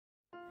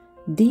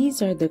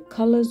These are the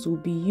colors we'll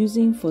be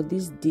using for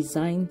this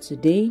design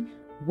today.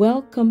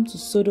 Welcome to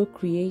Sodo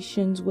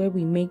Creations, where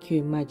we make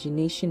your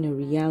imagination a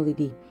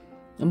reality.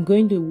 I'm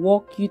going to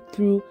walk you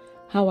through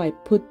how I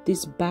put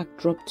this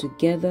backdrop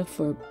together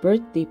for a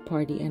birthday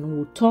party, and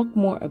we'll talk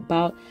more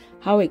about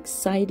how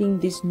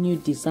exciting this new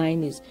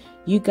design is.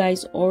 You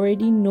guys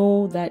already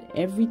know that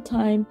every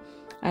time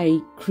I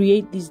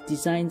create these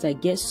designs, I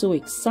get so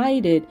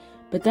excited,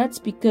 but that's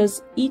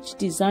because each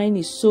design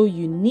is so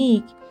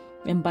unique.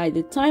 And by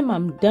the time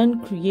I'm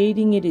done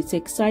creating it, it's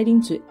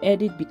exciting to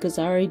edit because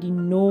I already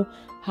know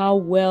how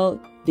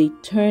well they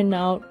turn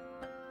out,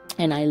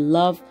 and I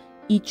love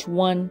each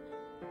one.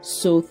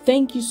 So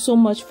thank you so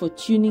much for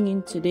tuning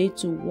in today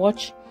to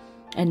watch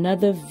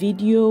another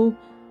video.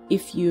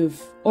 If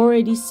you've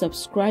already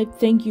subscribed,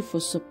 thank you for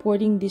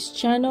supporting this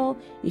channel.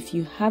 If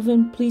you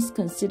haven't, please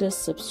consider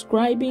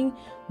subscribing.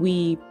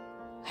 We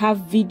have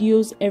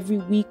videos every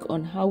week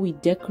on how we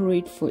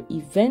decorate for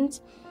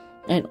events,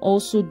 and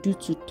also do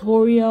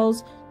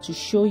tutorials to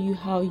show you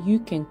how you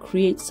can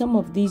create some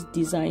of these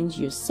designs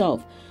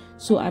yourself.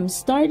 So I'm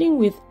starting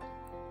with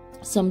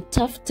some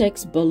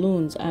Tuftex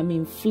balloons. I'm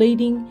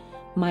inflating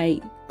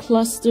my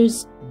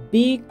clusters,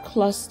 big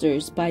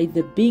clusters. By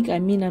the big, I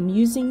mean I'm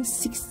using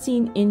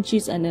 16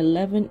 inches and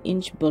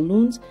 11-inch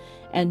balloons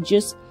and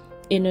just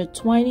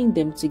intertwining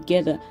them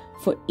together.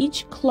 For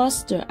each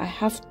cluster, I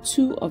have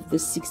 2 of the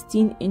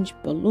 16-inch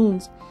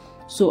balloons.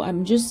 So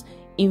I'm just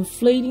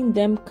inflating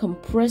them,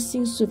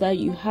 compressing so that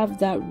you have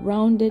that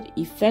rounded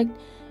effect,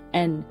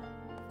 and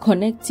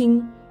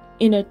connecting,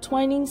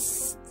 intertwining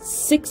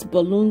 6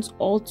 balloons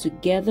all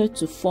together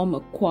to form a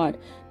quad.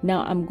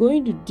 Now I'm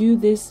going to do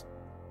this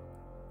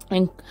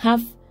and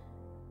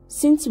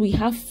since we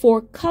have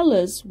 4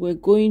 colors, we're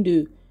going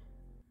to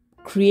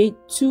create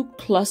 2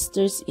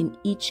 clusters in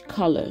each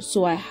color.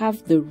 So I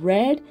have the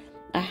red,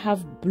 I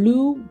have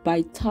blue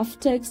by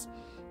Tuftex,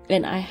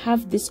 and I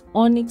have this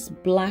onyx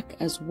black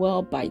as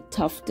well by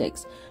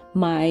Tuftex.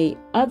 My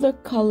other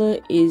color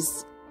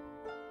is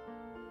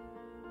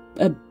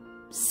a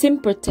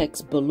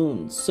Simpertex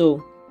balloon.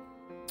 So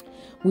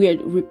we are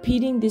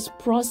repeating this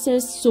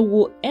process. So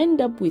we'll end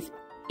up with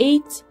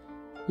 8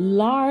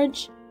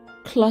 large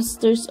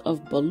clusters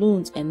of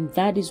balloons, and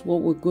that is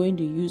what we're going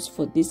to use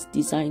for this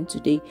design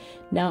today.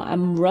 Now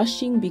I'm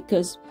rushing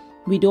because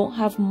we don't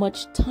have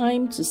much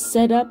time to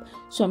set up,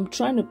 so I'm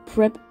trying to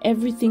prep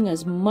everything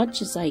as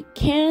much as I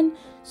can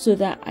so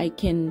that I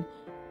can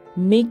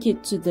make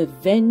it to the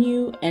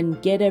venue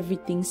and get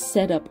everything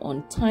set up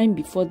on time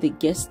before the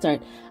guests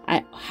start.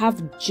 I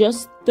have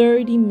just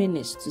 30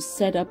 minutes to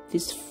set up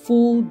this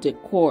full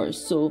decor,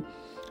 so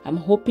I'm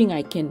hoping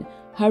I can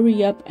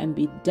hurry up and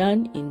be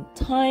done in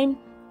time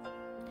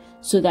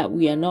so that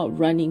we are not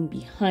running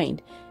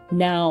behind.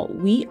 Now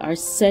we are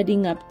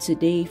setting up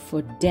today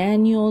for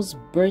Daniel's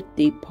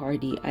birthday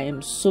party. I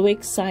am so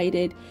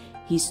excited.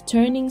 He's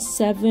turning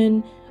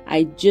 7.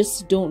 I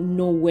just don't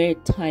know where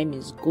time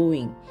is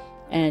going.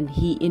 And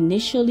he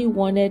initially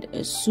wanted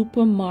a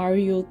Super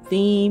Mario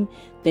theme,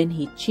 then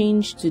he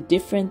changed to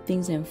different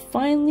things, and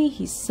finally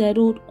he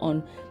settled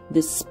on the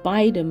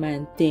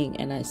Spiderman thing.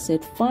 And I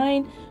said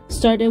fine,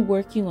 started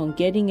working on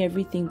getting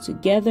everything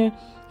together.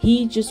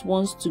 He just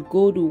wants to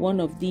go to one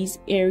of these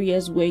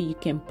areas where you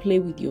can play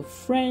with your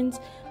friends,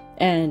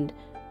 and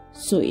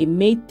so it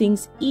made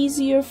things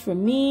easier for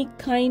me,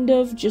 kind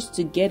of, just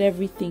to get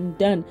everything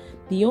done.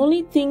 The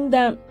only thing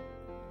that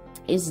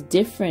is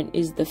different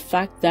is the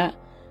fact that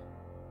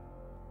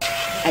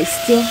I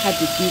still had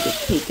to do the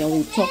cake, and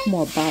we'll talk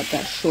more about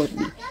that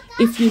shortly.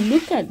 If you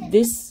look at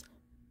this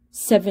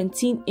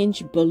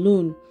 17-inch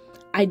balloon,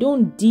 I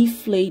don't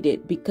deflate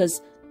it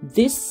because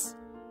this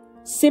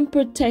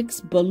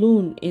Simpertex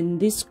balloon in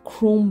this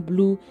chrome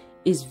blue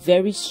is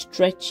very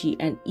stretchy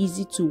and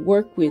easy to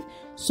work with.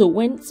 So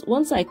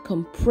once I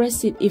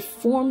compress it, it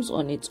forms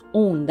on its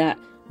own that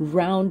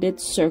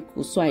rounded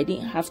circle. So I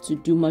didn't have to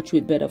do much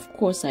with it, but of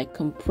course I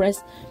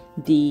compressed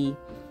the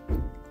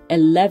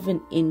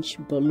 11-inch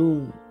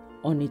balloon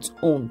on its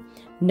own.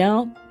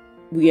 Now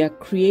we are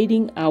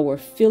creating our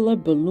filler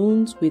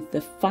balloons with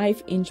the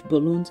 5-inch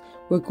balloons.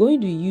 We're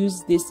going to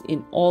use this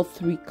in all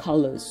 3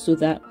 colors so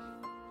that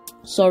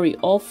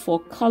all 4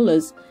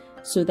 colors,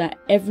 so that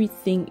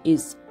everything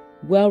is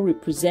well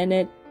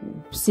represented,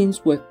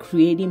 since we're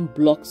creating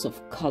blocks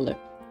of color.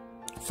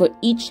 For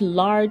each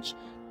large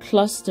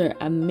cluster,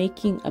 I'm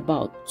making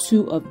about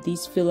 2 of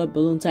these filler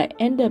balloons. I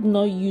end up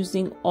not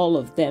using all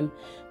of them,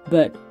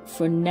 but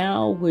for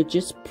now we're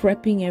just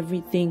prepping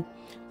everything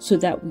so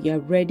that we are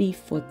ready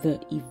for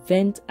the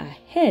event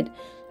ahead.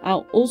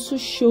 I'll also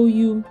show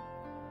you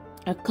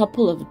a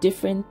couple of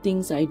different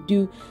things I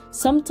do.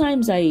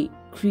 Sometimes I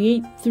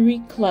create 3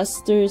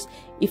 clusters.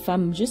 If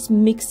I'm just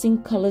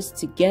mixing colors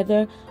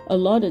together, a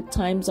lot of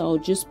times I'll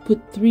just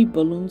put 3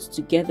 balloons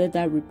together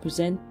that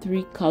represent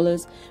 3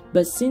 colors.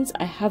 But since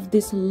I have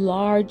this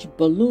large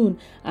balloon,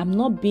 I'm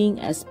not being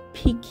as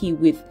picky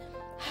with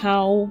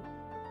how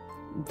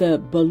the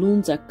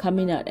balloons are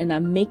coming out, and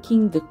I'm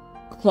making the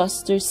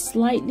clusters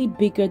slightly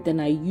bigger than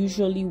I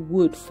usually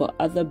would for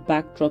other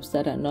backdrops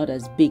that are not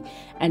as big,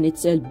 and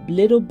it's a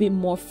little bit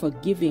more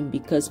forgiving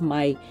because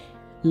my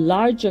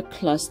larger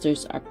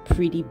clusters are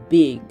pretty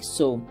big.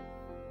 So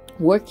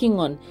working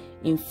on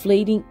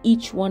inflating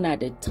each one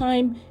at a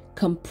time,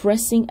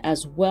 compressing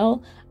as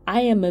well.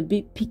 I am a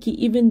bit picky.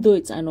 Even though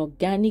it's an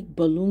organic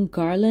balloon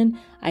garland,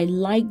 I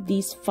like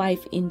these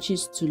 5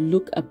 inches to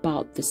look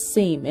about the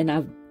same, and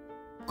I've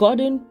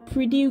gotten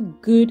pretty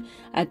good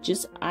at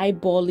just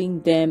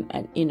eyeballing them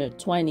and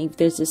intertwining. If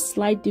there's a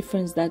slight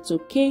difference, that's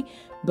okay,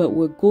 but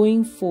we're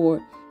going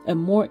for a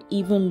more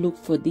even look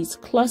for these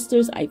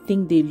clusters. I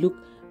think they look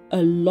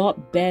a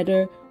lot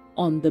better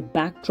on the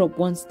backdrop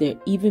once they're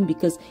even,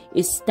 because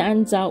it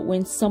stands out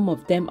when some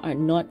of them are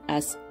not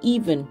as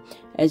even.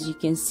 As you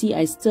can see,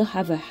 I still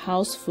have a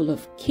house full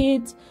of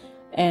kids,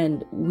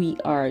 and we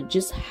are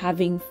just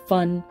having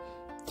fun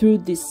through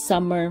this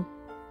summer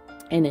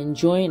and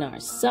enjoying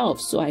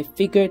ourselves. So I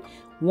figured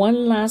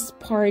one last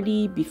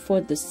party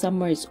before the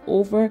summer is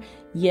over.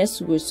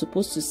 Yes, we were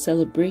supposed to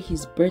celebrate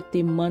his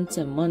birthday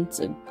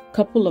a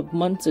couple of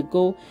months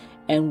ago,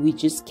 and we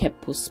just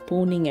kept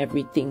postponing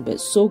everything,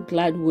 but so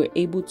glad we're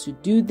able to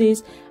do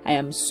this. I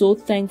am so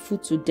thankful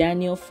to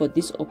Daniel for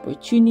this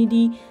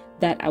opportunity,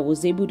 that I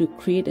was able to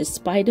create a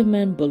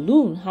Spider-Man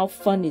balloon. How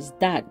fun is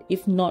that?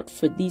 If not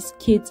for these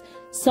kids,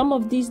 some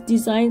of these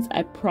designs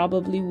I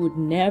probably would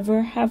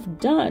never have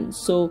done.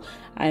 So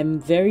I'm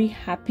very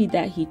happy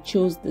that he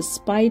chose the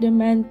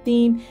Spider-Man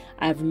theme.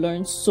 I've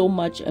learned so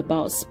much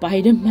about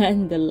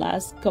Spider-Man the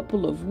last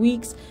couple of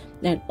weeks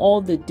and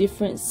all the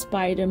different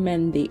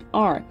Spider-Man they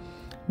are.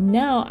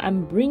 Now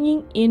I'm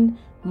bringing in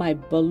my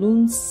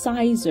balloon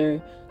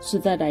sizer so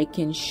that I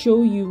can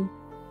show you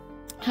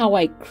how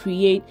I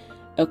create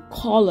a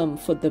column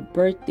for the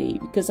birthday,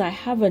 because I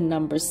have a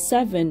number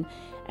 7,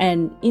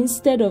 and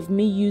instead of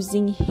me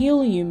using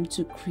helium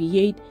to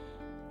create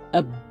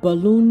a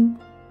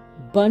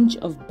bunch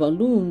of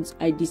balloons,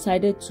 I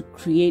decided to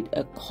create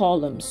a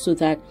column so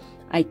that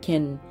I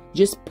can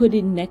just put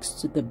it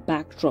next to the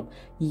backdrop.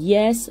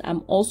 Yes,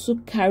 I'm also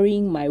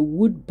carrying my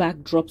wood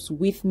backdrops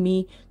with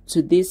me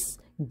to this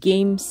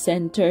game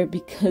center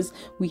because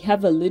we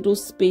have a little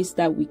space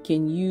that we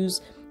can use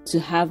to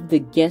have the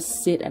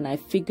guests sit, and I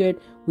figured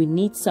we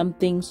need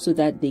something so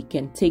that they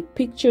can take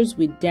pictures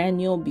with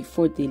Daniel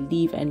before they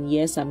leave. And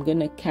yes, I'm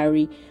gonna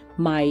carry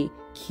my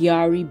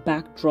Chiari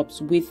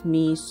backdrops with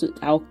me, so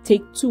I'll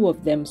take 2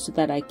 of them so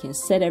that I can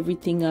set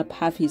everything up,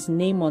 have his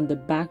name on the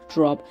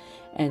backdrop,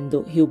 and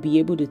he'll be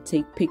able to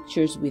take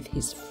pictures with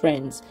his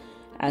friends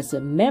as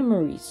a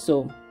memory.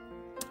 So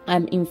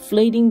I'm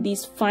inflating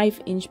these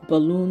 5-inch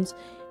balloons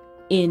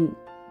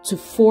to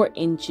 4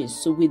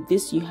 inches. So with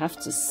this, you have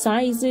to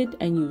size it,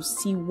 and you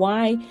see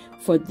why.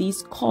 For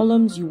these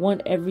columns, you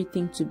want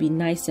everything to be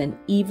nice and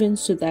even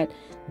so that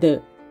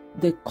the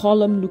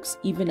column looks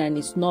even and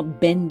it's not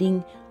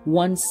bending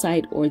one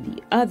side or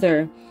the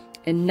other.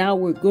 And now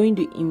we're going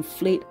to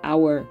inflate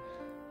our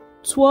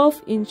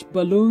 12-inch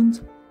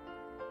balloons.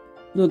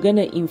 We're going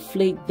to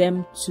inflate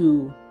them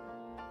to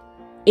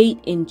 8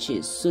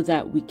 inches so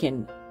that we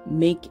can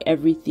make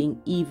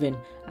everything even.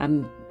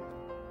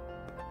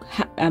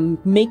 I'm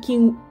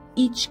making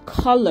each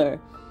color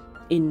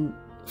in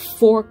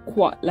 4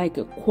 quad, like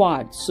a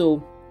quad.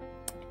 So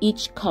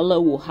each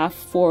color will have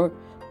 4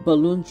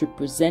 balloons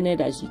represented.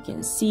 As you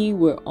can see,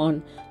 we're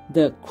on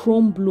the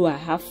chrome blue. I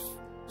have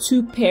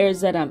 2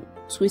 pairs that I'm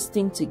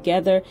twisting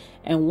together,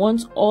 and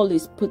once all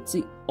is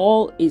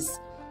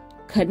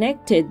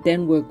connected,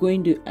 then we're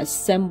going to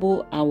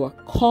assemble our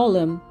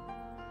column,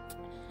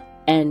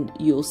 and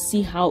you'll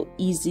see how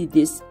easy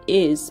this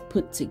is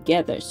put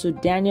together. So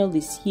Daniel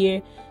is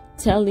here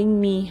telling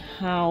me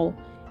how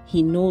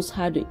he knows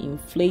how to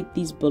inflate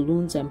these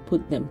balloons and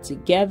put them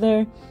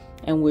together,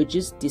 and we're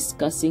just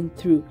discussing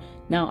through.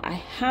 Now I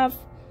have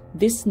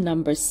this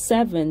number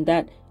 7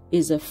 that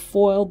is a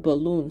foil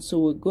balloon, so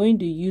we're going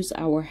to use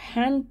our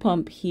hand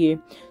pump here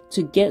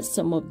to get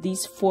some of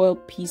these foil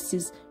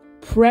pieces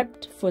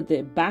prepped for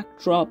the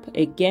backdrop.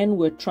 Again,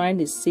 we're trying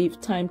to save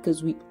time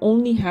because we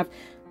only have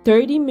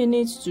 30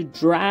 minutes to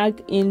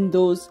drag in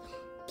those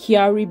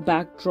Chiari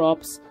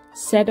backdrops,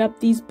 set up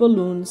these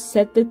balloons,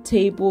 set the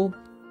table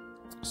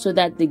so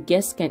that the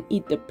guests can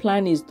eat. The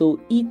plan is they'll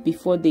eat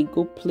before they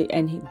go play,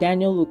 and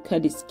Daniel will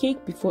cut his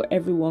cake before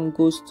everyone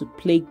goes to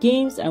play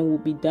games, and we'll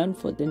be done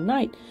for the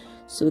night.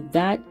 So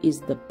that is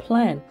the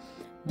plan.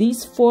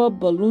 These foil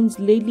balloons,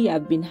 lately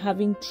I've been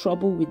having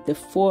trouble with the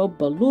foil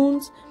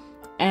balloons,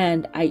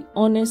 and I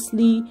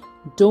honestly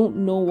don't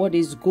know what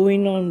is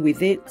going on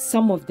with it.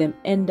 Some of them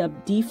end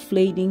up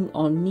deflating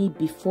on me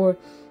before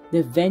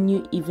the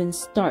venue even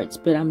starts.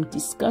 But I'm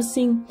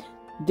discussing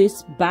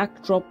this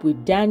backdrop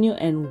with Daniel,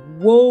 and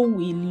whoa,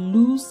 we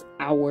lose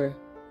our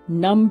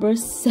number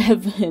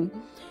 7.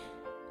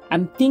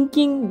 I'm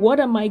thinking, what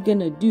am I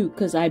gonna do?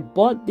 Because I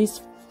bought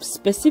this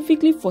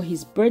specifically for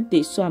his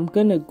birthday, so I'm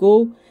gonna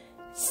go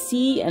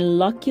see, and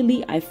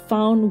luckily I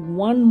found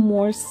one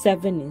more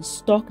 7 in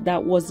stock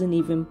that wasn't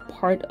even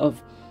part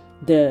of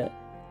the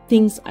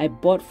things I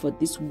bought for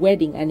this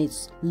wedding, and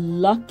it's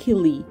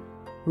luckily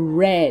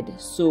red.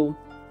 So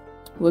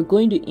we're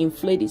going to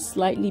inflate it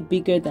slightly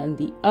bigger than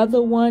the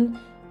other one,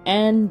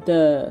 and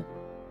the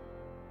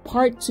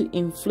part to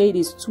inflate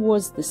is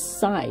towards the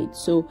side.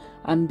 So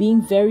I'm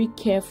being very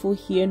careful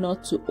here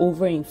not to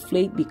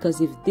overinflate, because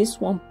if this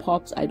one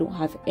pops, I don't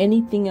have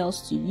anything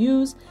else to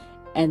use,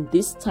 and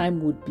this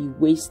time would be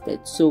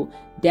wasted. So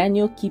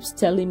Daniel keeps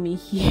telling me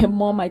here,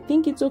 Mom, I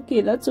think it's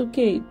okay, that's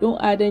okay,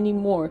 don't add any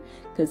more,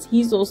 because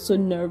he's also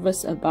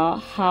nervous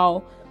about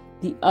how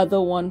the other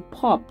one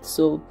popped.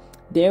 So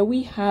there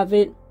we have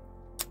it.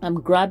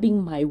 I'm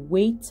grabbing my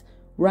weight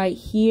right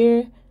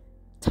here,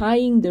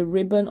 tying the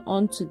ribbon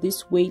onto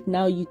this weight.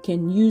 Now you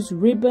can use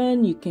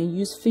ribbon, you can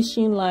use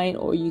fishing line,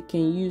 or you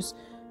can use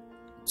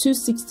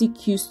 260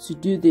 Qs to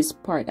do this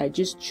part. I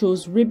just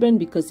chose ribbon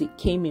because it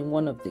came in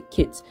one of the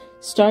kits.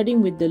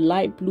 Starting with the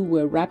light blue,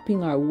 we're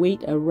wrapping our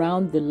weight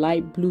around the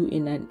light blue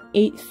in an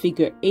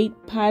figure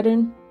 8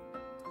 pattern,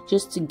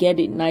 just to get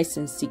it nice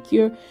and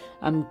secure.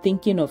 I'm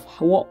thinking of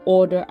what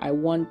order I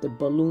want the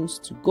balloons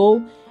to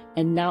go,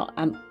 and now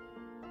I'm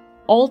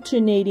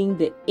alternating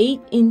the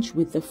 8-inch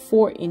with the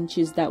 4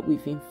 inches that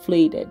we've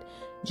inflated,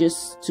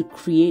 just to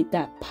create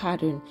that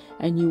pattern.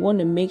 And you want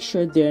to make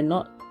sure they're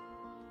not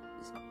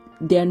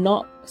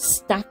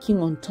stacking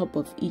on top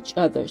of each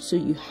other, so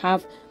you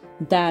have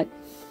that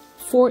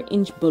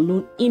 4-inch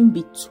balloon in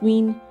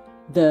between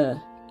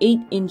the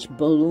 8-inch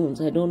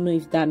balloons. I don't know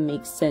if that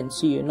makes sense.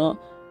 So you're not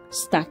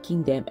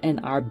stacking them, and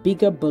our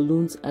bigger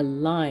balloons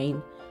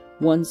align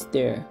once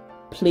they're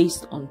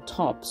placed on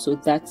top. So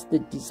that's the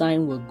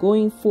design we're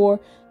going for.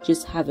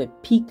 Just have a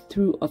peek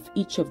through of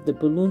each of the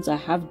balloons. I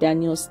have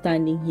Daniel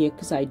standing here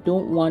because I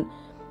don't want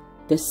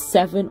the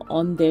 7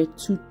 on there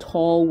too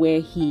tall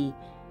where he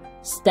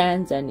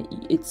stands, and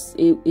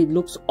it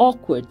looks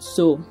awkward.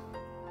 So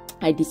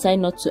I decide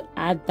not to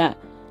add that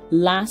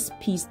last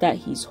piece that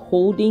he's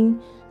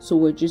holding. So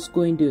we're just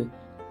going to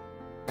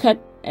cut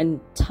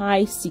and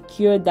tie,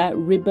 secure that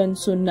ribbon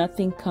so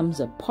nothing comes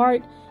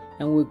apart,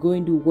 and we're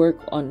going to work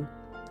on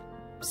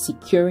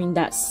securing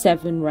that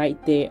 7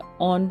 right there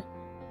on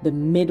the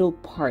middle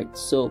part.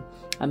 So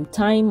I'm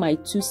tying my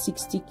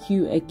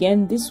 260Q.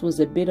 Again, this was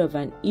a bit of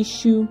an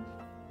issue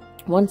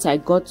once I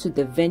got to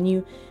the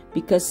venue,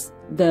 because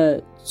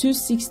the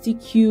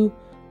 260Q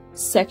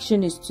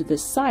section is to the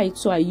side,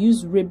 so I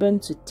use ribbon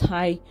to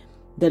tie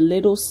the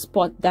little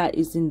spot that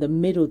is in the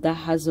middle that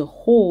has a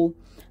hole.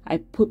 I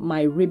put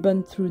my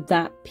ribbon through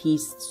that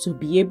piece to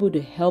be able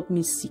to help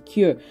me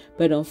secure.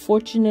 But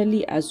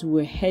unfortunately, as we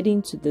were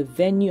heading to the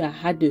venue, I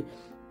had to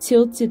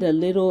tilt it a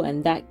little,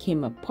 and that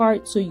came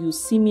apart. So you'll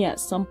see me at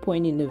some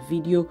point in the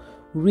video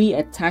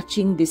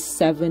reattaching this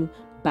 7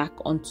 back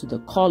onto the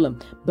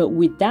column. But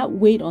with that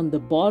weight on the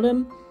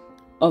bottom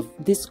of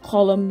this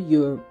column,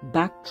 your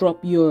backdrop,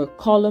 your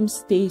column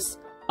stays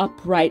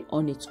upright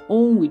on its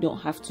own. We don't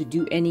have to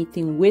do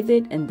anything with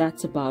it, and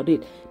that's about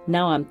it.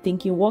 Now I'm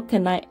thinking, what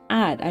can I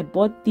add? I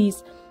bought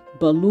these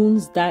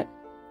balloons that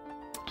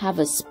have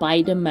a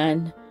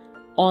Spider-Man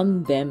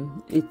on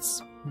them.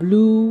 It's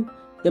blue.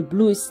 The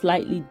blue is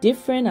slightly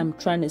different. I'm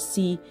trying to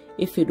see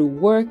if it'll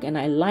work, and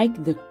I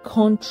like the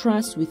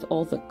contrast with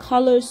all the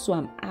colors, so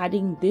I'm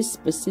adding this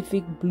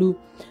specific blue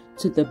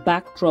to the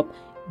backdrop.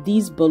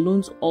 These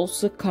balloons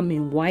also come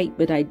in white,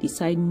 but I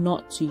decide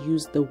not to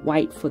use the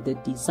white for the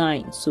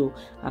design. So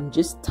I'm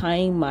just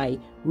tying my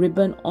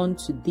ribbon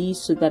onto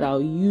these so that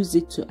I'll use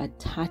it to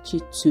attach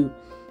it to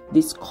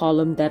this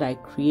column that I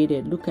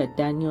created. Look at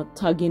Daniel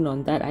tugging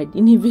on that. I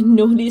didn't even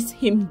notice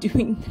him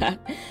doing that,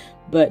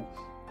 but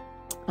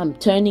I'm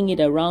turning it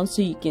around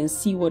so you can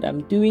see what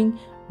I'm doing.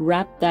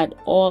 Wrap that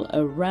all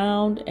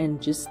around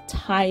and just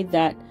tie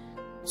that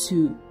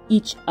to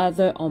each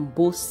other on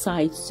both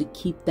sides to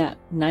keep that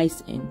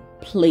nice in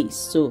place.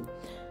 So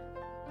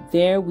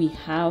there we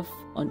have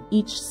on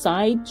each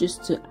side,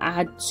 just to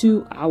add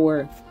to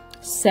our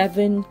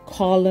 7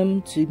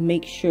 column to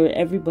make sure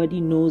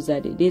everybody knows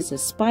that it is a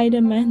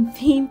Spider-Man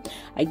theme.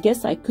 I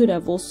guess I could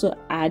have also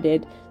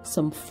added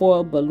some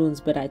foil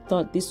balloons, but I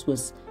thought this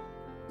was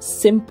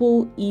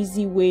simple,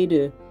 easy way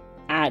to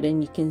add,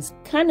 and you can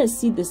kind of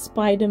see the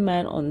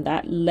Spider-Man on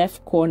that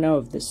left corner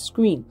of the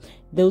screen.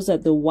 Those are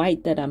the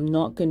white that I'm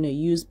not going to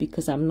use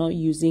because I'm not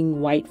using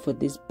white for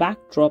this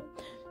backdrop.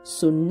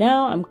 So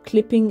now I'm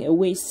clipping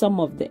away some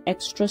of the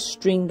extra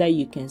string that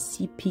you can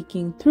see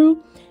peeking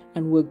through,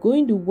 and we're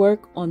going to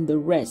work on the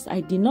rest. I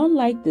did not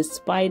like the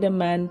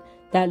Spider-Man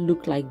that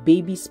looked like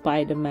baby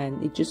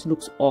Spider-Man. It just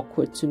looks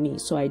awkward to me,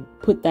 so I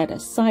put that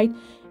aside.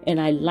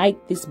 And I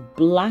like this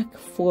black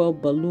foil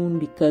balloon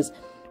because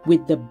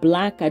with the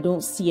black, I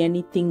don't see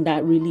anything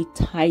that really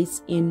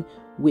ties in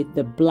with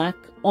the black,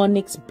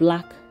 onyx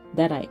black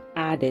that I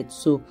added.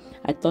 So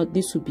I thought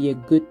this would be a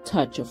good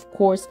touch. Of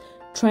course,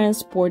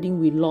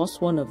 transporting, we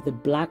lost one of the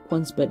black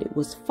ones, but it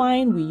was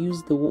fine. We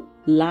used the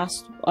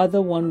last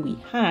other one we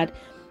had,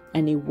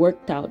 and it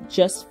worked out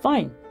just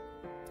fine.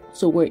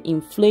 So we're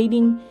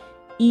inflating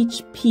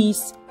each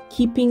piece,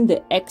 keeping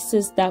the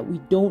excess that we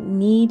don't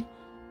need,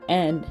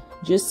 and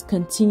just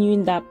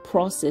continuing that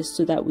process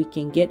so that we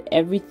can get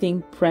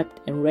everything prepped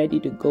and ready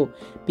to go.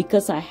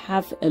 Because I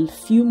have a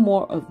few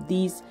more of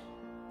these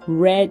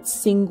red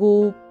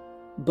single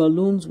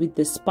balloons with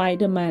the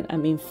Spider-Man,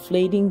 I'm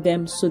inflating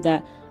them so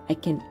that I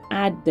can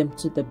add them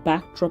to the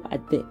backdrop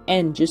at the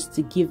end, just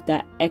to give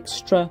that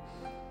extra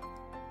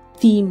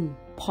theme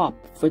pop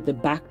for the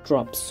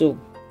backdrop. So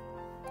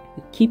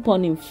we keep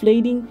on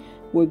inflating.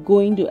 We're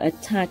going to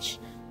attach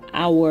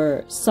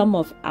some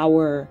of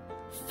our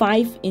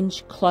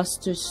 5-inch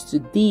clusters to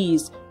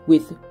these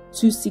with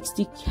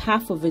 260,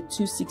 half of a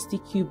 260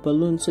 cube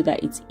balloon, so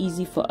that it's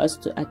easy for us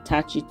to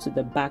attach it to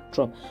the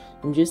backdrop.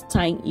 I'm just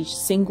tying each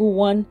single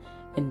one,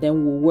 and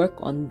then we'll work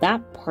on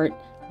that part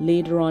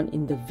later on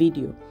in the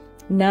video.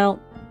 Now,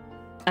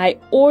 I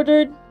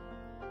ordered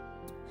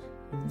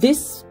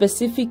this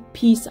specific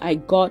piece I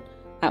got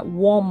at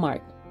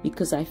Walmart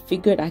because I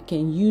figured I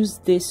can use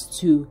this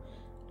to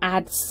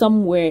add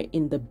somewhere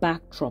in the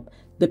backdrop.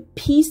 The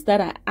piece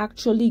that I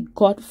actually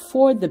got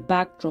for the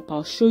backdrop,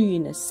 I'll show you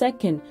in a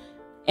second,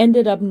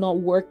 ended up not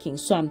working.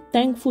 So I'm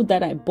thankful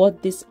that I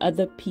bought this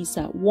other piece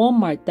at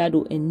Walmart that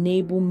will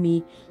enable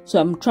me. So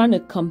I'm trying to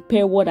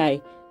compare what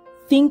I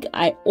think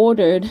I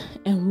ordered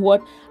and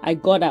what I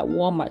got at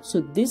Walmart.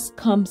 So this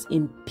comes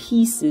in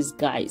pieces,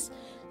 guys.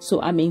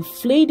 So I'm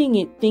inflating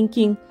it,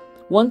 thinking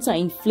once I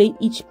inflate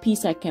each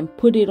piece I can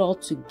put it all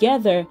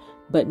together.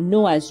 But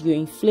no, as you're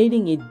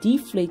inflating, it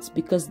deflates,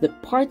 because the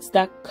parts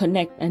that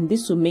connect, and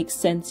this will make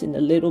sense in a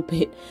little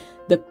bit,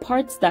 the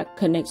parts that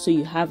connect, so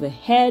you have a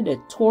head, a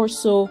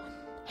torso,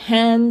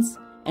 hands,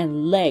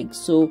 and legs,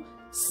 so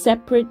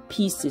separate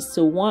pieces.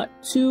 So 1,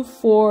 2,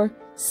 4,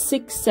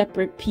 6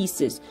 separate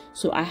pieces.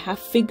 So I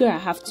have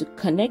to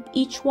connect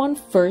each one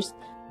first,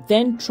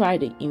 then try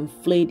to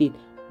inflate it.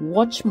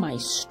 Watch my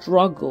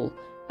struggle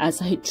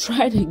as I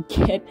try to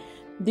get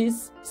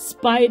this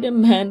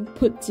Spider-Man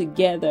put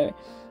together.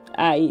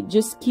 I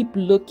just keep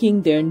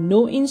looking. There are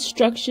no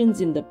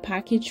instructions in the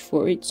package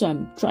for it, so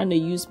I'm trying to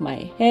use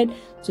my head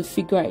to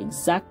figure out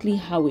exactly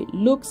how it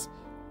looks,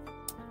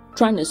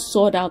 trying to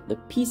sort out the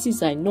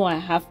pieces. I know I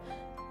have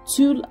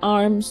 2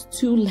 arms,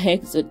 2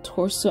 legs, a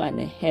torso, and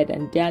a head,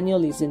 and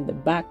Daniel is in the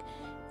back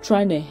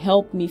trying to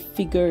help me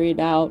figure it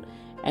out,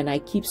 and I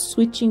keep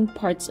switching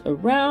parts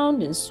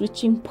around and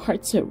switching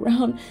parts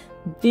around.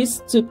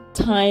 This took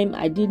time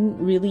I didn't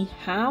really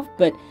have,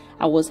 but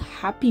I was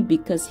happy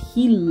because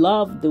he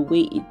loved the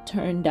way it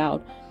turned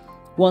out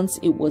once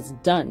it was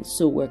done.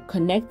 So we're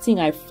connecting.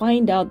 I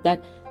find out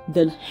that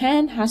the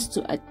hand has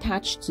to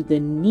attach to the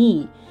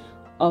knee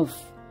of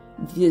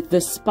the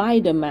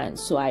Spider-Man.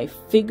 So I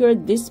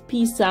figured this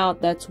piece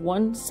out. That's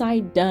one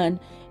side done,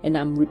 and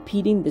I'm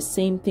repeating the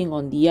same thing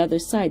on the other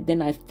side.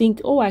 Then I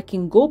think, oh, I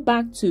can go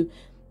back to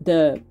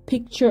the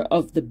picture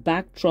of the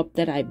backdrop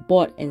that I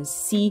bought and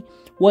see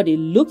what it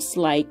looks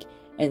like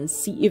and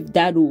see if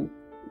that will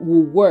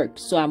work.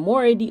 So I'm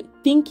already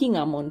thinking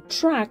I'm on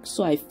track.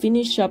 So I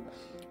finish up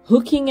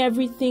hooking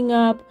everything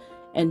up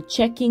and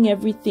checking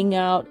everything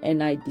out,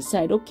 and I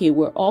decide, okay,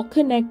 we're all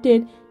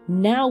connected.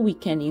 Now we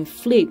can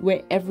inflate,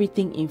 where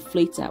everything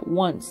inflates at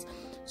once.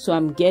 So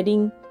I'm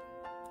getting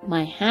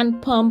my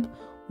hand pump,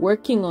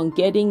 working on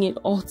getting it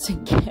all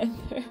together.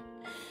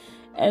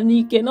 And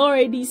you can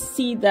already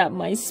see that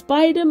my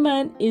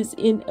Spider-Man is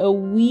in a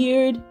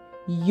weird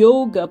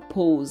yoga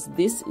pose.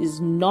 This is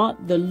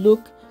not the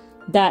look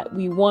that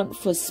we want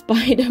for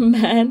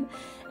Spider-Man.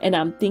 And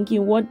I'm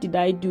thinking, what did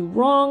I do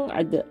wrong?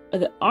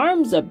 The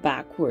arms are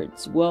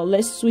backwards. Well,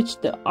 let's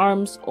switch the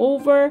arms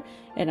over.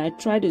 And I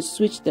try to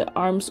switch the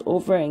arms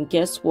over, and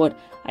guess what?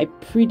 I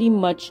pretty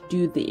much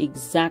do the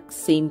exact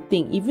same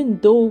thing, even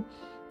though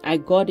I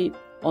got it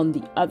on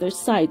the other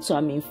side. So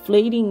I'm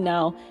inflating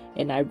now,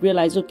 and I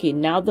realize, okay,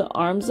 now the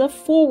arms are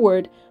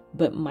forward,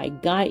 but my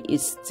guy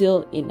is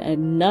still in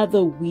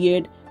another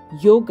weird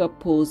yoga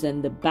pose,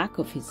 and the back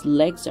of his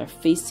legs are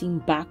facing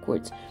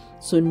backwards.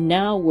 So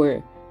now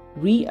we're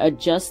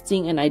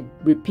readjusting, and I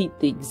repeat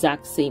the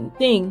exact same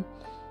thing.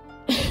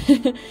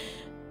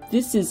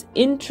 This is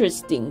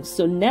interesting.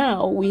 So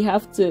now we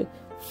have to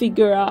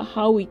figure out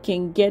how we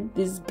can get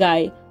this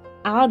guy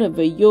out of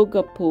a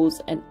yoga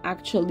pose and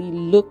actually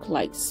look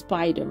like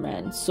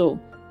Spider-Man. So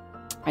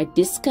I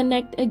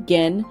disconnect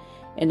again,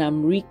 and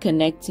I'm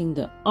reconnecting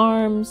the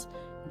arms.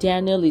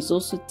 Daniel is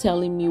also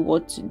telling me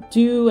what to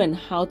do and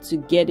how to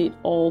get it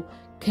all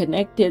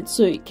connected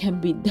so it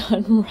can be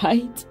done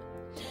right.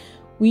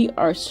 We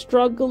are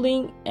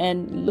struggling,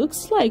 and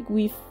looks like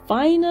we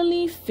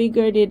finally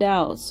figured it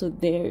out. So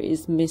there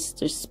is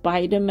Mr.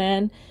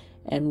 Spider-Man,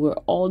 and we're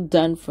all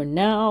done for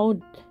now.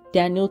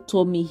 Daniel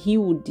told me he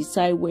would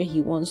decide where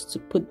he wants to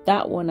put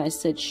that one. I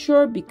said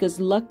sure, because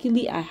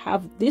luckily I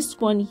have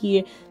this one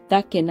here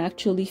that can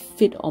actually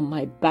fit on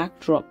my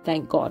backdrop,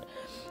 thank God.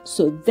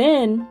 So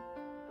then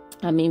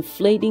I'm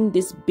inflating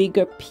this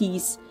bigger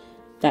piece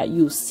that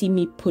you'll see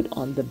me put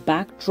on the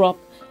backdrop,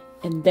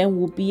 and then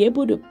we'll be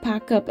able to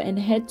pack up and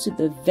head to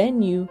the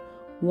venue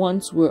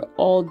once we're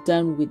all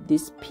done with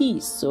this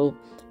piece. So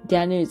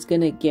Daniel is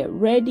gonna get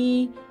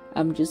ready.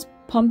 I'm just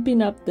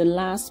pumping up the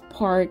last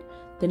part.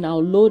 then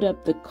I'll load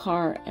up the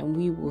car and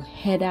we will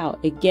head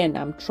out. Again,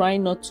 I'm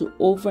trying not to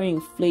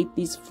overinflate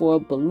these 4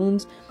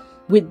 balloons.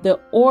 With the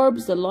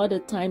orbs, a lot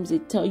of times they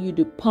tell you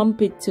to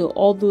pump it till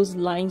all those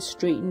lines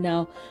straighten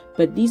out.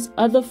 But these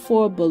other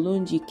 4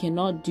 balloons, you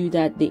cannot do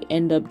that. They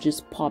end up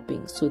just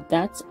popping. So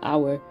that's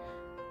our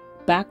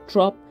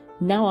backdrop.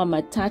 Now I'm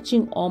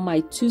attaching all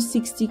my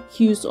 260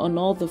 Qs on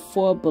all the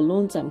 4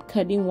 balloons. I'm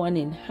cutting one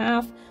in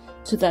half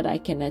so that I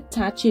can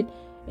attach it.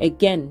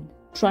 Again,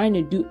 trying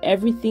to do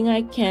everything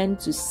I can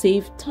to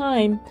save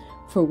time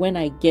for when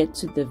I get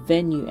to the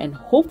venue. And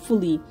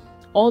hopefully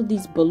all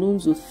these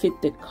balloons will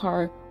fit the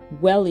car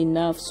well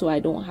enough so I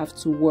don't have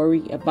to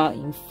worry about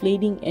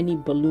inflating any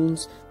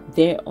balloons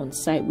there on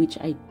site, which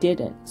I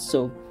didn't.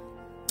 So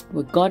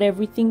we got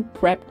everything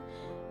prepped.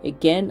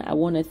 Again, I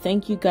want to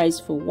thank you guys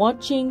for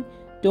watching.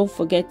 Don't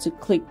forget to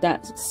click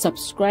that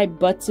subscribe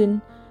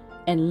button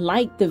and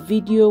like the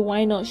video.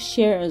 Why not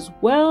share as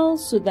well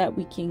so that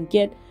we can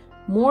get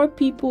more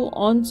people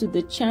onto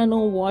the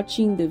channel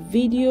watching the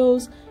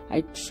videos.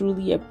 I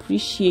truly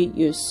appreciate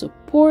your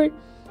support.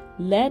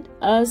 Let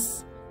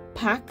us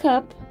pack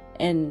up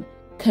and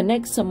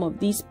connect some of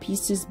these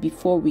pieces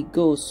before we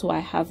go. So I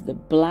have the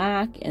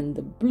black and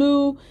the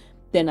blue,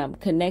 then I'm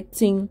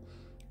connecting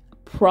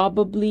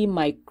probably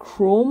my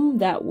chrome,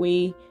 that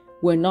way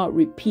we're not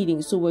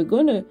repeating. So we're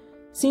gonna,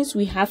 since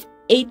we have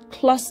 8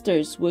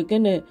 clusters, we're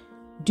gonna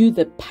do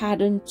the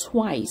pattern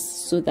twice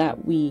so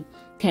that we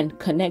can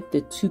connect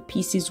the 2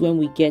 pieces when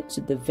we get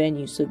to the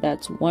venue. So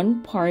that's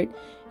one part,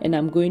 and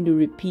I'm going to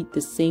repeat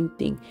the same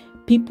thing.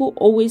 People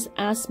always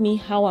ask me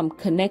how I'm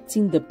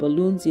connecting the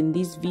balloons in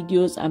these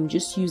videos. I'm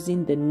just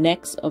using the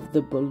necks of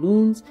the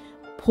balloons,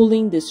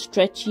 pulling the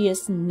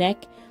stretchiest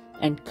neck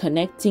and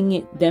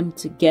connecting them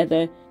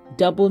together,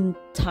 double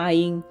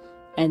tying,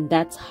 and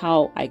that's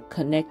how I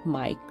connect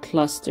my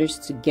clusters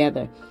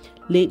together.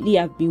 Lately,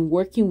 I've been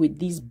working with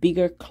these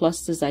bigger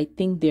clusters. I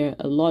think they're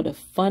a lot of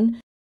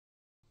fun.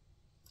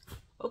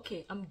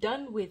 Okay, I'm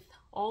done with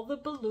all the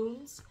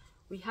balloons.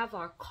 We have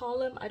our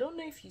column. I don't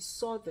know if you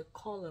saw the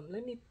column.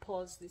 Let me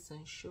pause this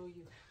and show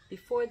you.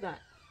 Before that,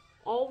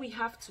 all we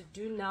have to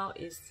do now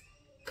is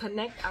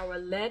connect our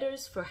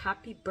letters for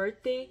happy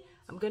birthday.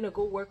 I'm gonna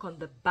go work on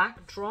the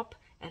backdrop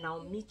and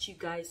I'll meet you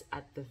guys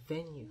at the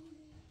venue.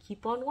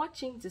 Keep on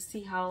watching to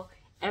see how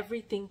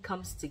everything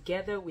comes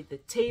together with the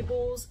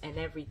tables and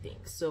everything.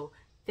 So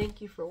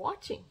thank you for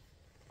watching.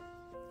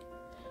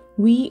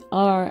 We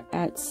are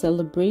at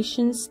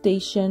Celebration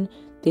Station.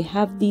 They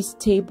have these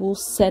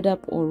tables set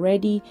up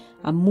already.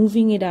 I'm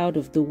moving it out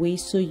of the way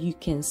so you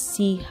can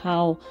see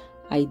how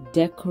I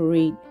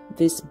decorate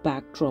this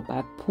backdrop.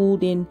 I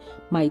pulled in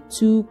my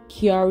 2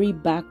 Chiari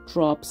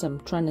backdrops.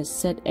 I'm trying to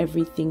set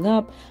everything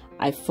up.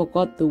 I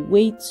forgot the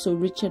weight, so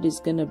Richard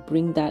is gonna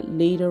bring that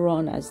later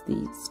on as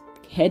he's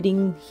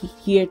heading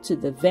here to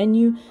the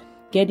venue,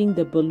 getting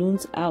the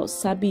balloons out.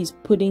 Sabi is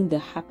putting the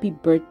happy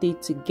birthday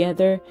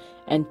together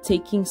and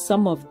taking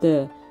some of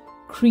the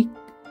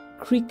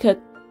cricket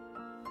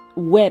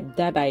web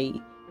that I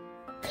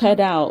cut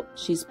out.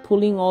 She's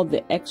pulling all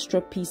the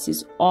extra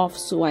pieces off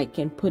so I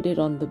can put it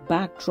on the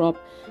backdrop.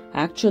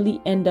 I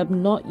actually end up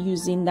not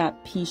using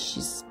that piece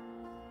she's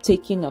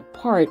taking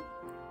apart.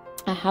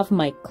 I have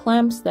my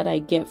clamps that I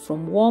get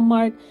from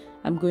Walmart.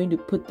 I'm going to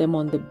put them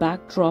on the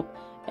backdrop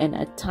and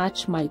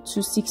attach my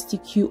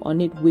 260Q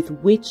on it, with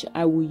which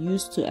I will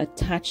use to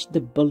attach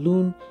the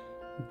balloon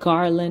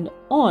garland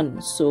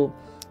on. So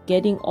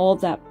getting all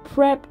that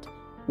prepped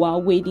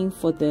while waiting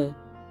for the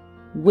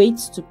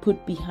weights to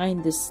put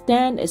behind the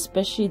stand,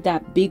 especially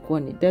that big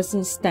one. It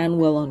doesn't stand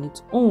well on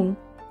its own.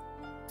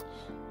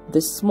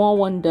 The small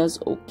one does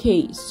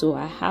okay. So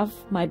I have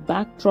my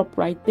backdrop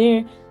right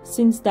there.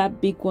 Since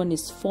that big one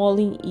is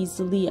falling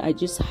easily, I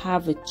just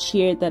have a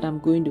chair that I'm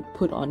going to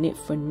put on it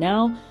for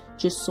now,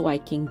 just so I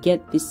can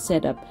get this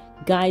set up.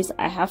 Guys,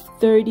 I have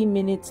 30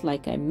 minutes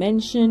like I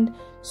mentioned,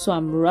 so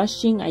I'm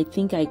rushing. I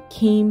think I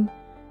came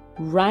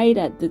right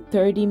at the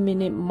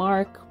 30-minute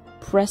mark,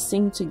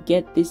 pressing to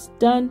get this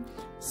done.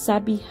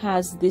 Sabi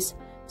has this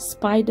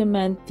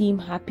Spiderman theme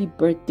happy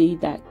birthday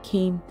that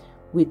came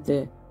with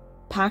the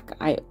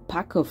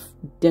pack of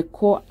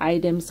decor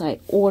items I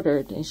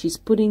ordered, and she's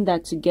putting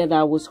that together.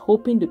 I was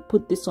hoping to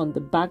put this on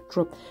the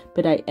backdrop,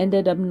 but I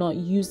ended up not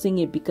using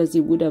it because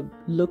it would have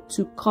looked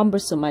too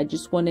cumbersome. I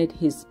just wanted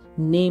his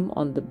name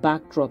on the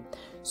backdrop.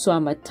 So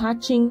I'm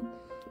attaching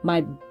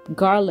my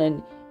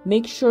garland.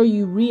 Make sure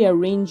you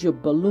rearrange your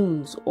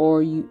balloons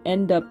or you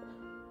end up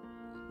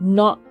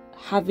not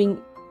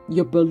having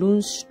your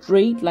balloons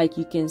straight. Like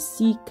you can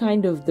see,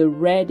 kind of the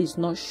red is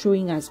not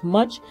showing as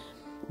much,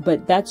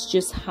 but that's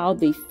just how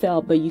they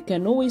fell. But you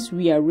can always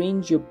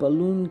rearrange your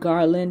balloon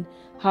garland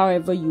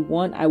however you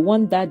want. I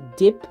want that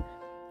dip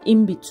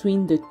in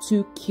between the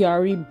 2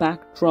 Chiari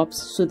backdrops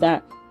so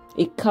that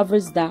it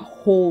covers that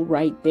hole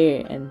right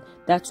there, and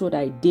that's what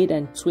I did,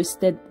 and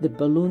twisted the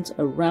balloons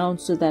around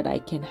so that I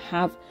can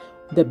have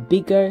the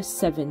bigger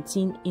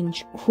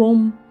 17-inch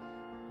chrome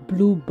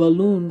blue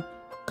balloon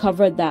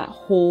cover that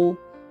hole.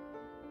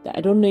 I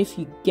don't know if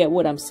you get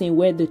what I'm saying,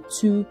 where the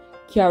 2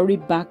 chiari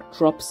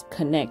backdrops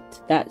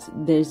connect.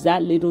 There's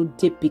that little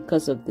dip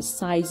because of the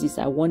sizes.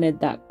 I wanted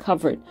that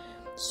covered,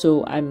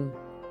 so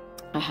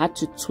I had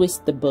to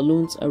twist the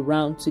balloons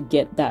around to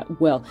get that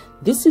well.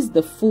 This is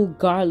the full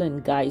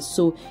garland, guys,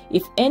 so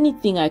if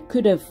anything, I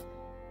could have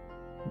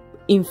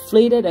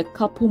inflated a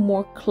couple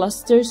more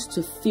clusters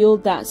to fill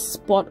that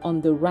spot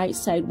on the right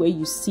side where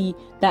you see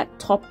that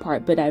top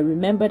part, but I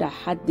remembered I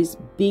had this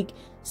big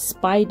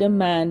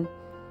Spider-Man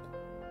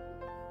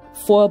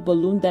foil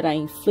balloon that I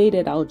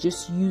inflated. I'll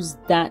just use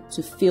that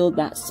to fill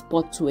that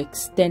spot to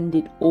extend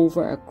it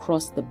over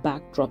across the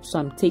backdrop. So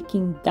I'm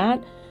taking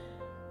that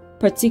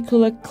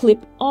particular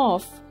clip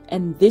off,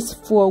 and this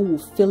foil will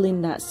fill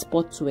in that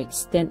spot to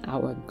extend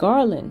our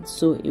garland.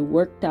 So it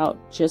worked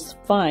out just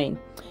fine.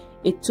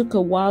 It took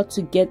a while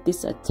to get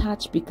this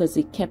attached because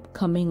it kept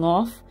coming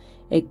off.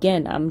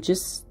 Again,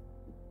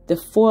 the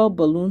foil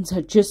balloons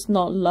are just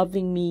not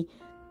loving me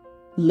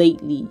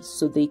lately,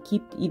 so they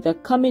keep either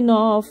coming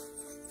off,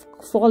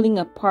 falling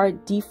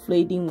apart,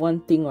 deflating, one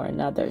thing or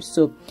another.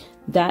 So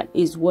that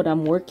is what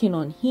I'm working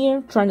on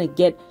here, trying to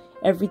get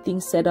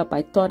everything set up.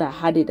 I thought I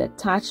had it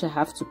attached. I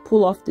have to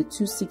pull off the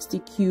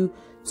 260Q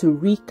to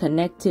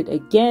reconnect it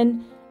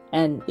again,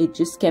 and it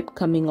just kept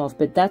coming off.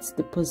 But that's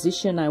the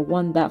position I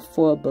want that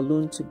foil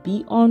balloon to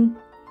be on,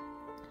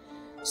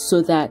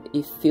 so that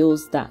it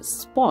fills that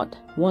spot.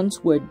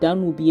 Once we're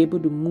done, we'll be able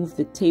to move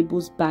the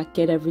tables back,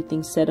 get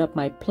everything set up.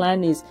 My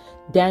plan is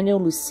Daniel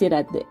will sit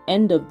at the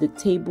end of the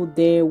table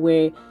there,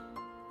 where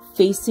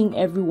facing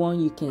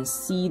everyone you can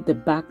see the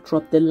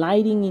backdrop. The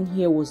lighting in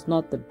here was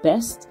not the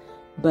best,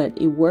 but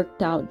it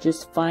worked out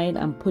just fine.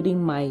 I'm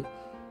putting my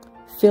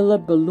filler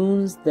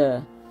balloons,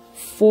 the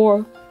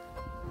 4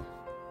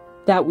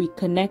 that we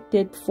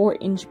connected,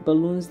 4-inch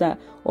balloons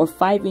or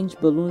 5-inch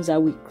balloons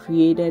that we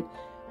created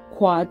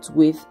quads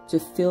with, to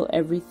fill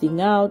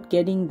everything out,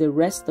 getting the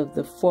rest of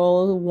the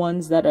foil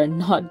ones that are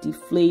not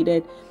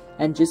deflated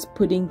and just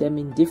putting them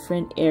in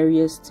different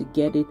areas to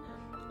get it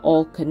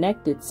all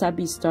connected.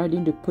 Sabi's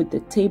starting to put the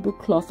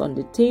tablecloth on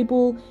the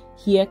table.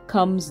 Here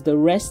comes the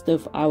rest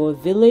of our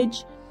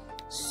village,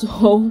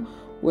 so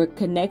we're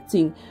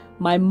connecting.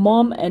 My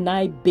mom and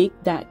I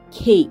baked that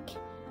cake.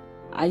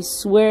 I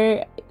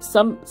swear,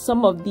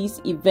 some of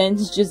these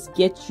events just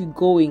get you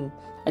going.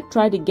 I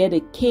tried to get a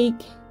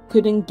cake,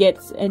 couldn't get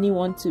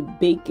anyone to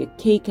bake a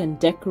cake and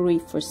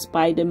decorate for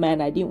Spider-Man.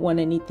 I didn't want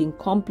anything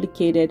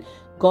complicated.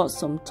 Got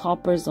some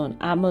toppers on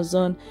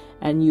Amazon,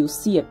 and you'll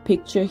see a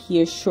picture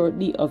here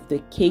shortly of the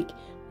cake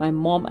my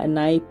mom and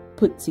I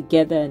put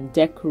together and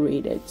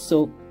decorated.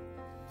 So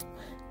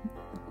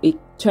it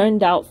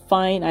turned out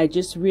fine. I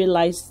just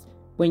realized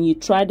when you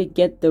try to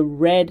get the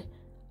red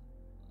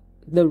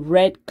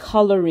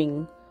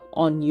coloring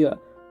on your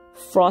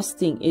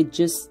frosting, it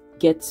just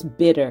gets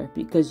bitter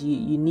because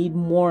you need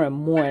more and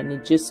more, and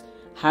it just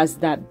has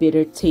that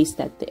bitter taste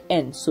at the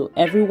end. So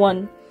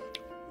everyone,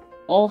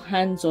 all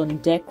hands on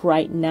deck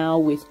right now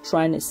with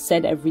trying to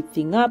set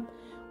everything up.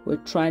 We're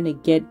trying to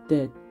get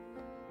the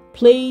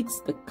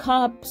plates, the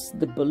cups,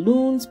 the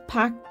balloons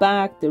packed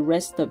back, the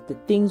rest of the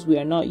things we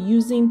are not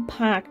using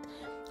packed,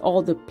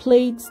 all the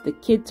plates. The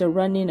kids are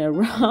running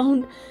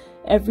around.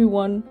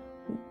 Everyone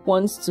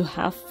wants to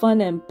have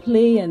fun and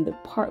play, and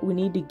we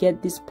need to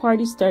get this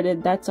party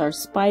started. That's our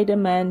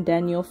Spider-Man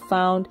Daniel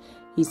found.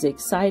 He's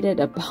excited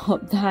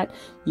about that.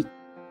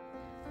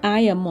 I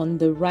am on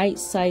the right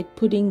side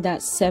putting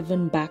that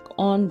 7 back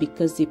on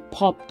because it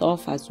popped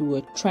off as we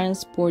were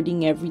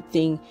transporting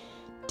everything.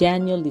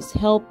 Daniel is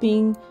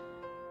helping.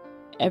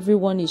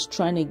 Everyone is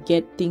trying to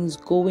get things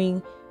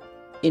going.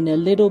 In a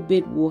little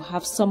bit, we'll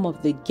have some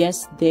of the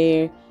guests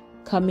there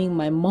coming.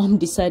 My mom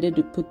decided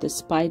to put the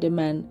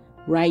Spider-Man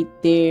right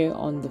there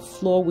on the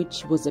floor,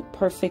 which was a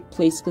perfect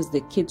place because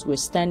the kids were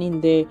standing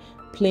there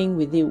playing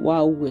with it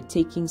while we're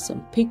taking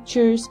some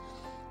pictures.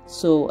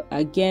 So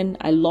again,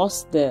 I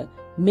lost the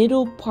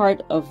middle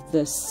part of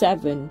the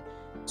 7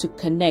 to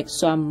connect,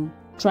 so I'm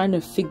trying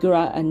to figure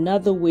out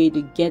another way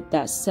to get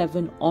that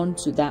 7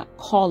 onto that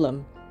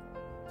column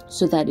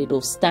so that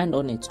it'll stand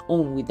on its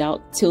own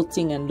without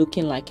tilting and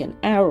looking like an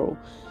arrow.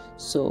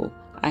 So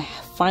I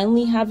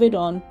finally have it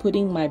on,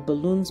 putting my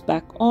balloons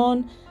back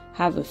on.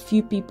 Have a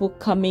few people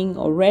coming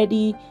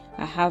already.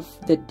 I have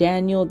the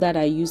Daniel that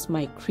I used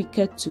my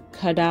Cricut to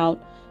cut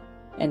out,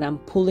 and I'm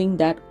pulling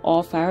that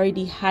off. I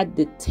already had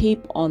the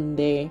tape on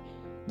there,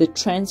 the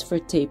transfer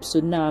tape, so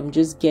now I'm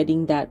just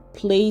getting that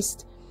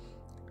placed.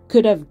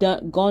 Could have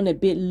gone a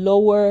bit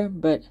lower,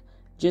 but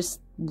just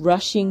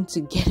rushing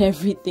to get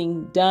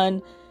everything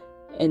done,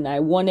 and I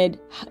wanted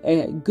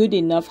a good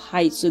enough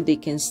height so they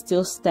can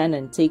still stand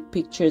and take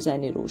pictures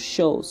and it'll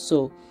show.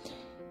 So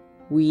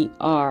we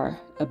are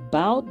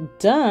about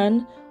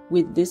done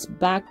with this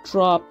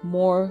backdrop.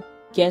 More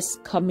guests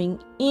coming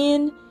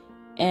in,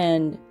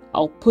 and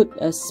I'll put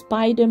a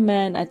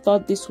Spider-Man. I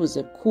thought this was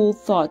a cool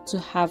thought to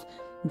have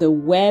the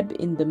web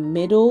in the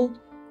middle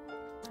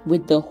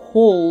with the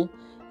hole,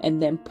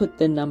 and then put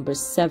the number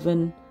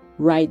 7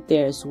 right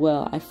there as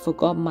well. I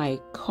forgot my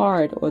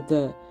card or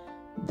the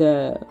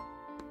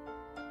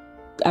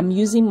I'm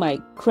using my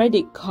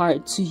credit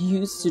card to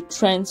use to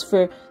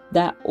transfer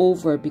that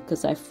over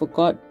because I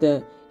forgot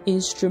the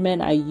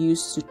instrument I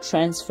used to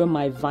transfer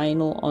my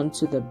vinyl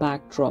onto the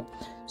backdrop.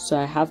 So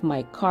I have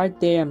my card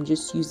there. I'm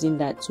just using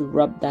that to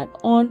rub that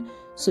on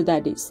so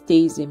that it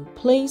stays in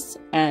place,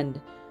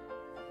 and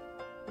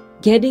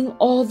getting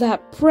all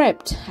that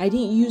prepped. I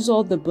didn't use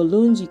all the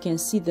balloons. You can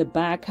see the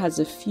back has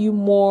a few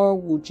more.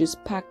 We'll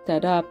just pack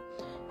that up.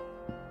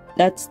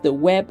 That's the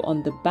web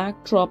on the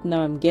backdrop.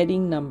 Now I'm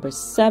getting number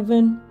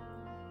 7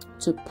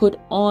 to put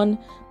on.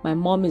 My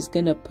mom is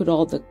gonna put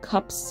all the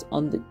cups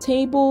on the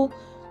table,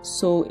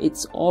 so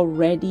it's all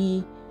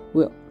ready.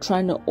 We're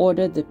trying to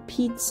order the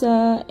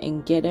pizza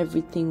and get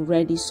everything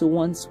ready, so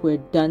once we're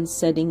done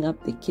setting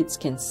up, the kids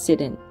can sit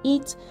and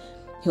eat.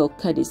 He'll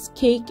cut his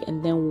cake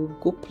and then we'll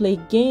go play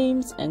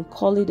games and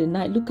call it a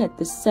night. Look at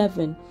the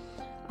 7.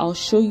 I'll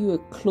show you a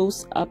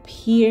close up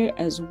here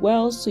as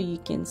well so you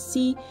can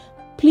see.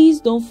 Please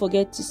don't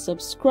forget to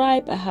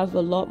subscribe. I have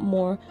a lot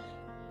more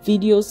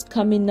videos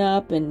coming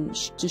up and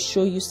to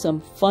show you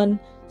some fun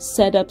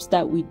setups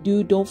that we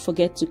do. Don't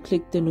forget to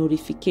click the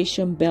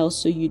notification bell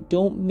so you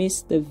don't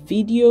miss the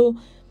videos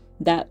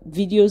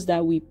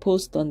that we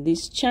post on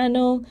this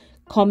channel.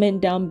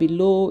 Comment down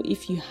below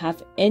if you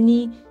have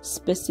any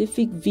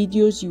specific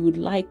videos you would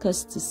like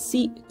us to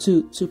see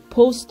to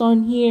post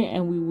on here,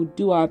 and we will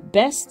do our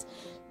best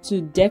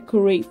to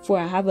decorate for.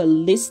 I have a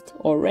list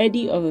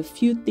already of a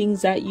few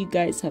things that you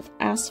guys have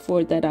asked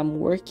for that I'm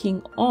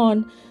working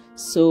on,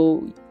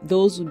 so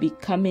those will be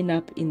coming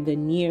up in the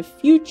near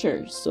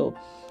future. So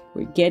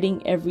we're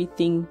getting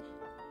everything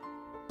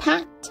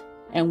packed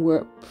and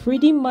we're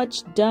pretty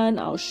much done.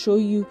 I'll show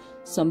you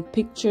some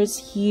pictures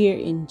here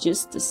in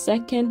just a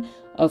second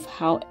of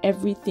how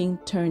everything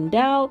turned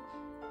out.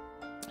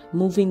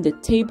 Moving the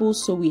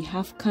tables so we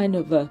have kind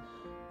of a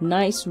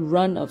nice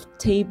run of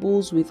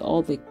tables with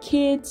all the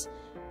kids.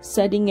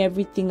 Setting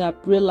everything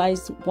up.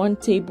 Realized one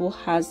table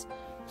has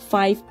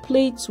 5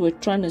 plates. We're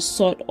trying to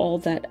sort all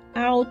that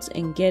out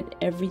and get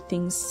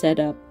everything set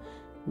up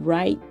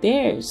right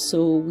there.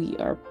 So we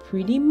are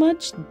pretty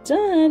much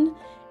done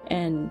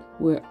and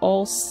we're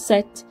all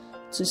set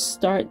to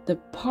start the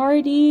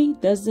party.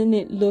 Doesn't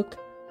it look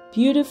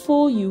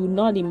beautiful? You would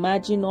not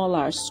imagine all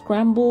our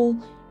scramble.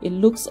 It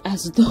looks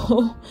as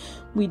though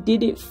we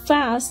did it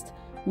fast.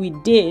 We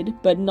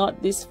did, but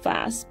not this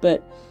fast.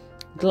 But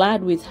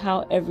glad with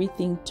how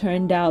everything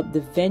turned out.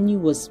 The venue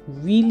was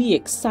really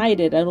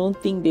excited. I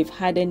don't think they've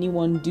had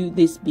anyone do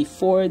this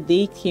before.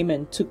 They came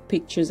and took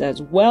pictures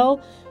as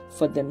well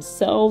for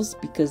themselves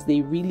because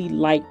they really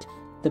liked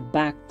the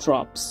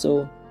backdrop.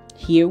 So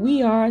here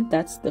we are.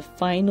 That's the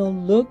final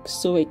look.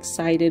 So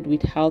excited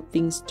with how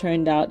things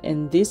turned out,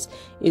 and this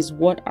is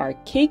what our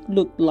cake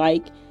looked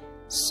like.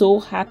 So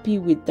happy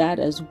with that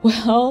as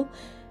well.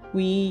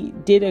 We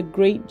did a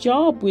great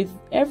job with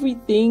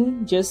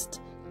everything.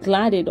 Just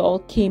glad it all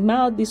came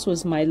out. This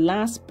was my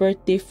last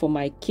birthday for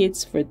my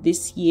kids for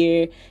this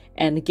year,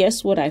 and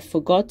guess what? I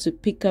forgot to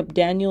pick up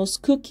Daniel's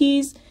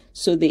cookies,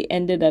 so they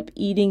ended up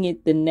eating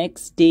it the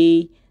next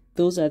day.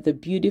 Those are the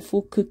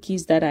beautiful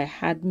cookies that I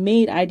had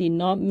made. I did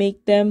not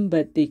make them,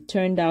 but they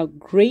turned out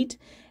great.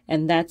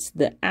 And that's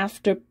the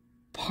after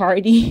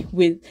party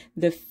with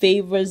the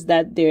favors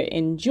that they're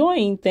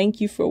enjoying.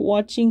 Thank you for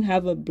watching.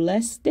 Have a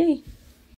blessed day.